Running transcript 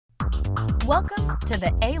Welcome to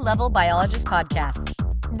the A-Level Biologist Podcast,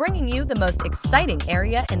 bringing you the most exciting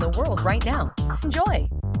area in the world right now. Enjoy!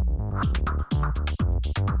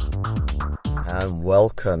 And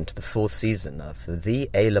welcome to the fourth season of the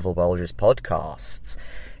A-Level Biologist Podcasts.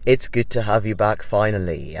 It's good to have you back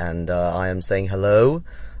finally, and I am saying hello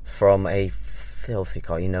from a filthy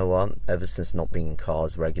car. You know what? Ever since not being in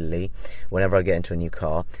cars regularly, whenever I get into a new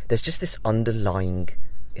car, there's just this underlying,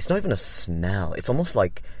 it's not even a smell, it's almost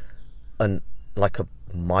like a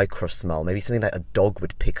micro smell, maybe something that a dog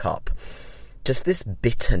would pick up. Just this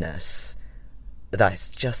bitterness that's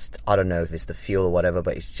just, I don't know if it's the fuel or whatever,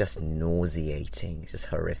 but it's just nauseating. It's just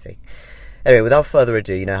horrific. Anyway, without further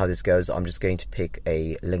ado, you know how this goes. I'm just going to pick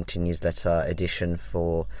a LinkedIn newsletter edition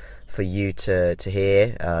for you to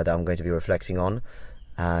hear that I'm going to be reflecting on.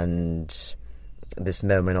 And this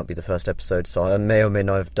may or may not be the first episode, so I may or may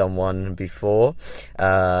not have done one before.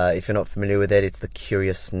 If you're not familiar with it, it's the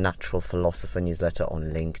Curious Natural Philosopher newsletter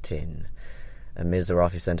on LinkedIn. A Mirza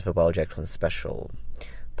Rafi Centre for Biology Excellence special,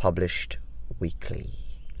 published weekly.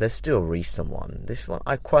 Let's do a recent one. This one,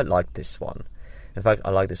 I quite like this one. In fact, I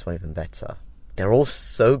like this one even better. They're all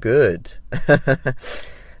so good. But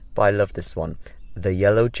I love this one. The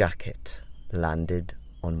yellow jacket landed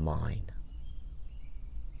on mine.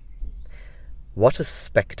 What a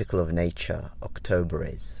spectacle of nature October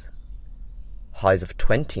is. Highs of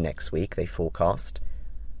 20 next week, they forecast.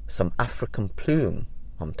 Some African plume,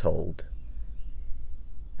 I'm told.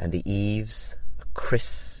 And the eaves, a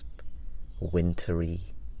crisp,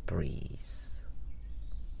 wintry breeze.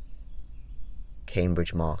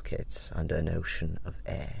 Cambridge Market under an ocean of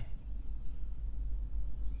air.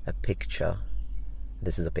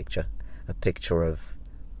 This is a picture of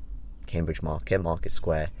Cambridge Market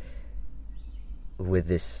Square, with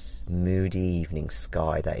this moody evening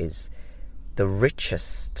sky that is the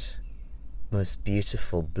richest, most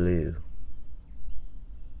beautiful blue.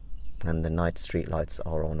 And the night streetlights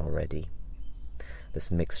are on already.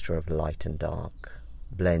 This mixture of light and dark,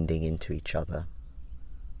 blending into each other.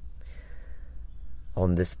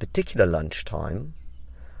 On this particular lunchtime,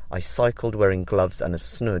 I cycled wearing gloves and a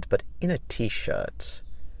snood, but in a t-shirt.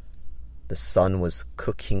 The sun was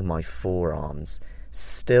cooking my forearms,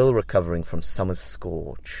 still recovering from summer's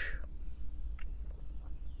scorch.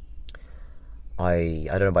 I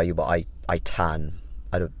don't know about you, but I tan.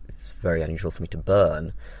 It's very unusual for me to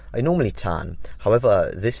burn. I normally tan. However,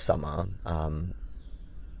 this summer,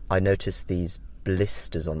 I noticed these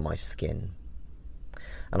blisters on my skin.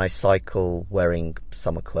 And I cycle wearing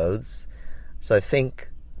summer clothes. So I think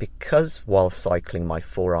because while cycling my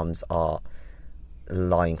forearms are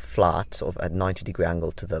lying flat, sort of at 90-degree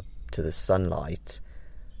angle to the sunlight,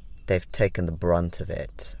 they've taken the brunt of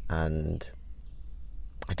it. And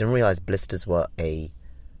I didn't realize blisters were a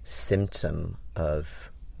symptom of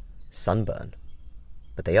sunburn,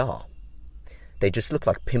 but they are. They just look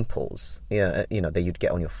like pimples, that you'd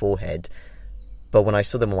get on your forehead. But when I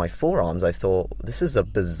saw them on my forearms, I thought, this is a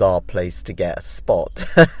bizarre place to get a spot.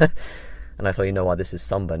 And I thought, you know what, this is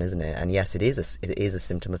sunburn, isn't it? And yes, it is a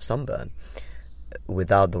symptom of sunburn.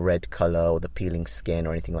 Without the red colour or the peeling skin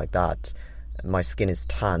or anything like that, my skin is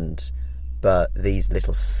tanned, but these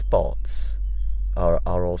little spots are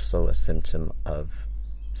also a symptom of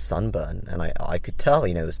sunburn. And I could tell,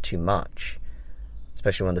 it was too much,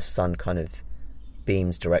 especially when the sun kind of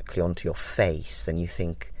beams directly onto your face and you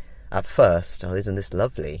think, at first, oh, isn't this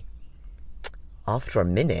lovely? After a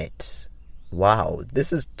minute, wow,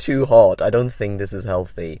 this is too hot. I don't think this is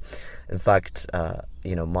healthy. In fact,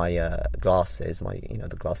 my glasses,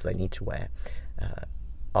 the glasses I need to wear,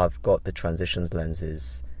 I've got the Transitions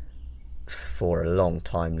lenses for a long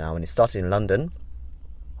time now, and it started in London.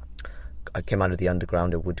 I came out of the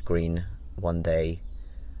underground at Wood Green one day,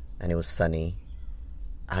 and it was sunny,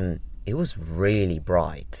 and it was really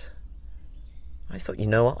bright. I thought, you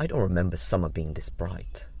know what, I don't remember summer being this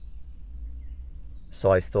bright.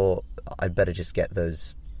 So I thought I'd better just get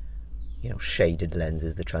those, shaded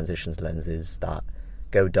lenses, the Transitions lenses that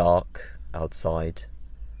go dark outside,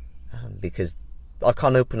 because I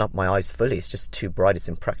can't open up my eyes fully. It's just too bright. It's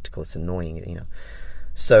impractical. It's annoying,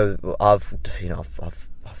 So I've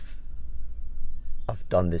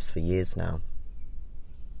done this for years now.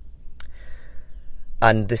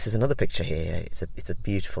 And this is another picture here. It's a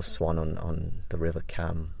beautiful swan on the River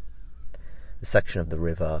Cam. The section of the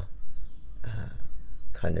river,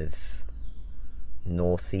 kind of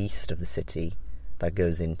northeast of the city, that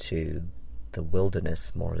goes into the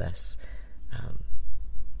wilderness, more or less.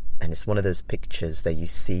 And it's one of those pictures that you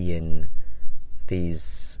see in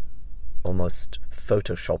these almost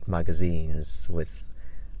Photoshop magazines with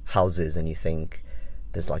houses, and you think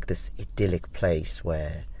there's like this idyllic place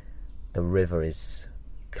where The river is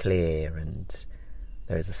clear and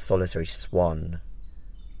there is a solitary swan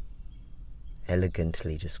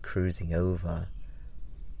elegantly just cruising over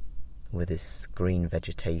with this green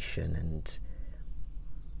vegetation, and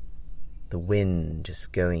the wind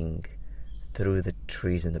just going through the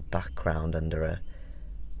trees in the background under a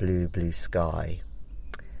blue sky.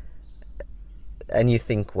 And you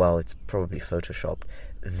think, well, it's probably Photoshop.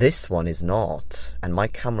 This one is not, and my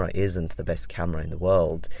camera isn't the best camera in the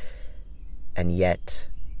world, and yet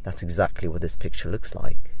that's exactly what this picture looks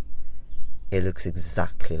like. It looks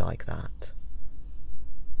exactly like that.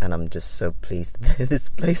 And I'm just so pleased. This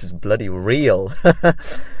place is bloody real.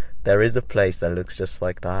 There is a place that looks just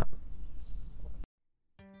like that.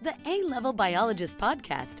 The A-Level Biologist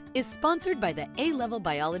podcast is sponsored by the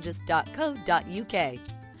alevelbiologist.co.uk,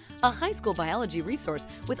 a high school biology resource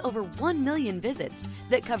with over 1 million visits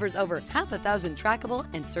that covers over 6,000 trackable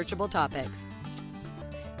and searchable topics.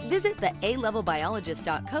 Visit the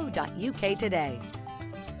alevelbiologist.co.uk today.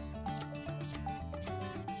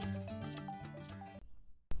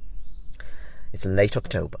 It's late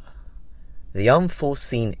October. The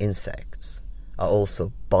unforeseen insects are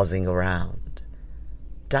also buzzing around.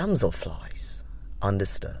 Damselflies,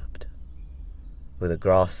 undisturbed. With the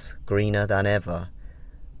grass greener than ever,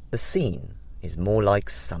 the scene is more like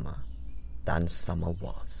summer than summer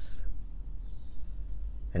was.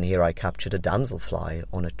 And here I captured a damselfly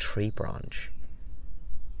on a tree branch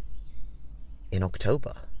in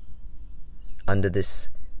October, under this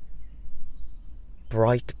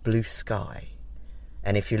bright blue sky.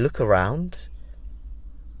 And if you look around,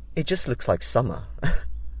 it just looks like summer.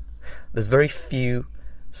 There's very few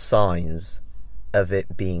signs of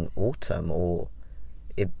it being autumn or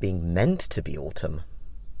it being meant to be autumn.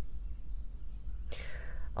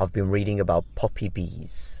 I've been reading about poppy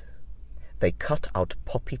bees. They cut out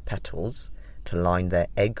poppy petals to line their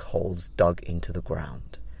egg holes dug into the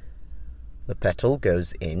ground. The petal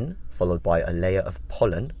goes in, followed by a layer of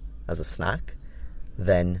pollen as a snack,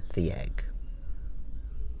 then the egg.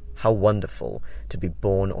 How wonderful to be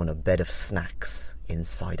born on a bed of snacks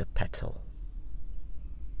inside a petal.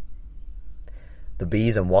 The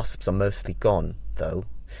bees and wasps are mostly gone, though.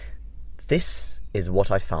 This is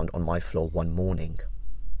what I found on my floor one morning.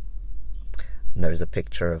 And there is a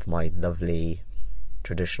picture of my lovely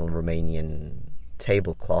traditional Romanian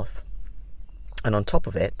tablecloth, and on top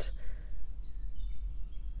of it,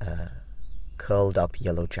 a curled up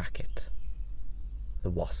yellow jacket.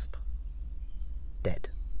 The wasp. Dead.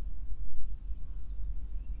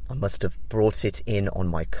 I must have brought it in on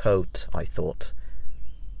my coat, I thought.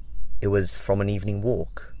 It was from an evening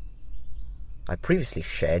walk. I previously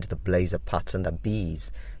shared the blazer pattern that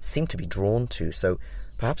bees seem to be drawn to, so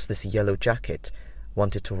perhaps this yellow jacket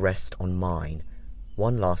wanted to rest on mine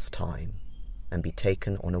one last time and be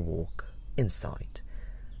taken on a walk inside,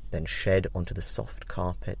 then shed onto the soft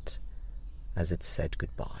carpet as it said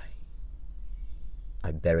goodbye.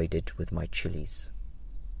 I buried it with my chilies.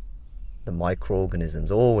 The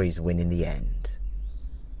microorganisms always win in the end.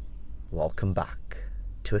 Welcome back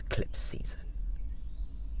to eclipse season.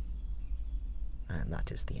 And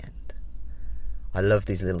that is the end. I love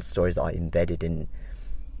these little stories that are embedded in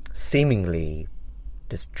seemingly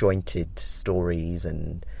disjointed stories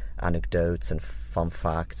and anecdotes and fun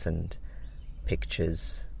facts and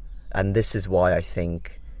pictures. And this is why I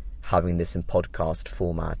think having this in podcast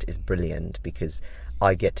format is brilliant, because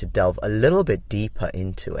I get to delve a little bit deeper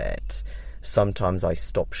into it. Sometimes I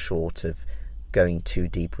stop short of going too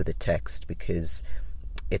deep with the text because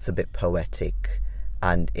it's a bit poetic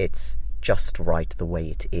and it's just right the way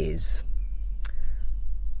it is.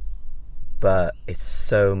 But it's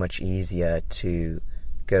so much easier to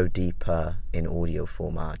go deeper in audio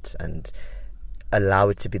format and allow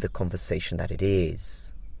it to be the conversation that it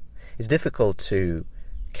is. It's difficult to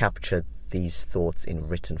capture these thoughts in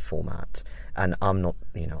written format, and I'm not,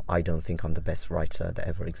 I don't think I'm the best writer that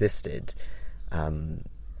ever existed,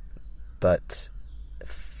 but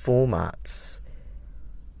formats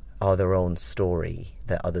are their own story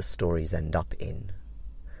that other stories end up in,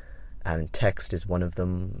 and text is one of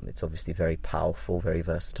them. It's obviously very powerful, very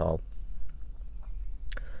versatile.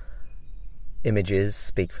 Images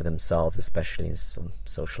speak for themselves, especially on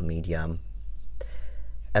social media.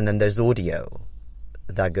 And then there's audio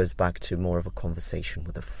that goes back to more of a conversation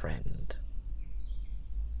with a friend.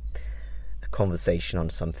 A conversation on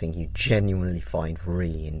something you genuinely find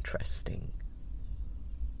really interesting.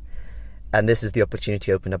 And this is the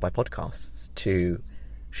opportunity opened up by podcasts to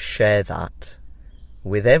share that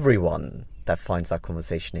with everyone that finds that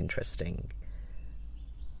conversation interesting.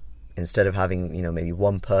 Instead of having, maybe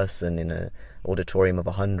one person in an auditorium of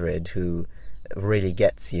 100 who really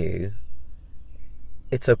gets you,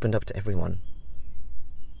 it's opened up to everyone.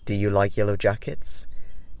 Do you like Yellow Jackets?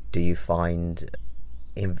 Do you find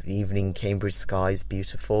evening Cambridge skies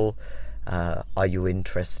beautiful? Are you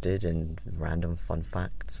interested in random fun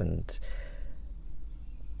facts and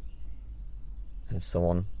so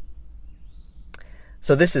on?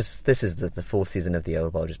 So this is the fourth season of the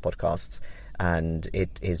Old Biologist podcasts, and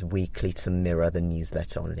it is weekly to mirror the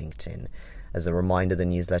newsletter on LinkedIn. As a reminder, the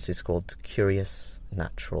newsletter is called Curious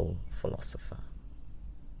Natural Philosopher.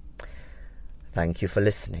 Thank you for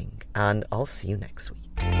listening, and I'll see you next week.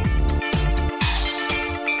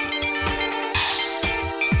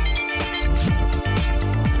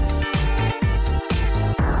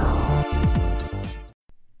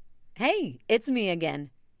 Hey, it's me again.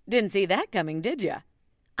 Didn't see that coming, did ya?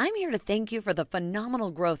 I'm here to thank you for the phenomenal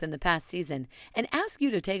growth in the past season and ask you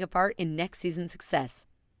to take a part in next season's success.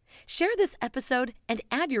 Share this episode and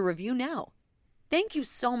add your review now. Thank you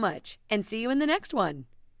so much, and see you in the next one.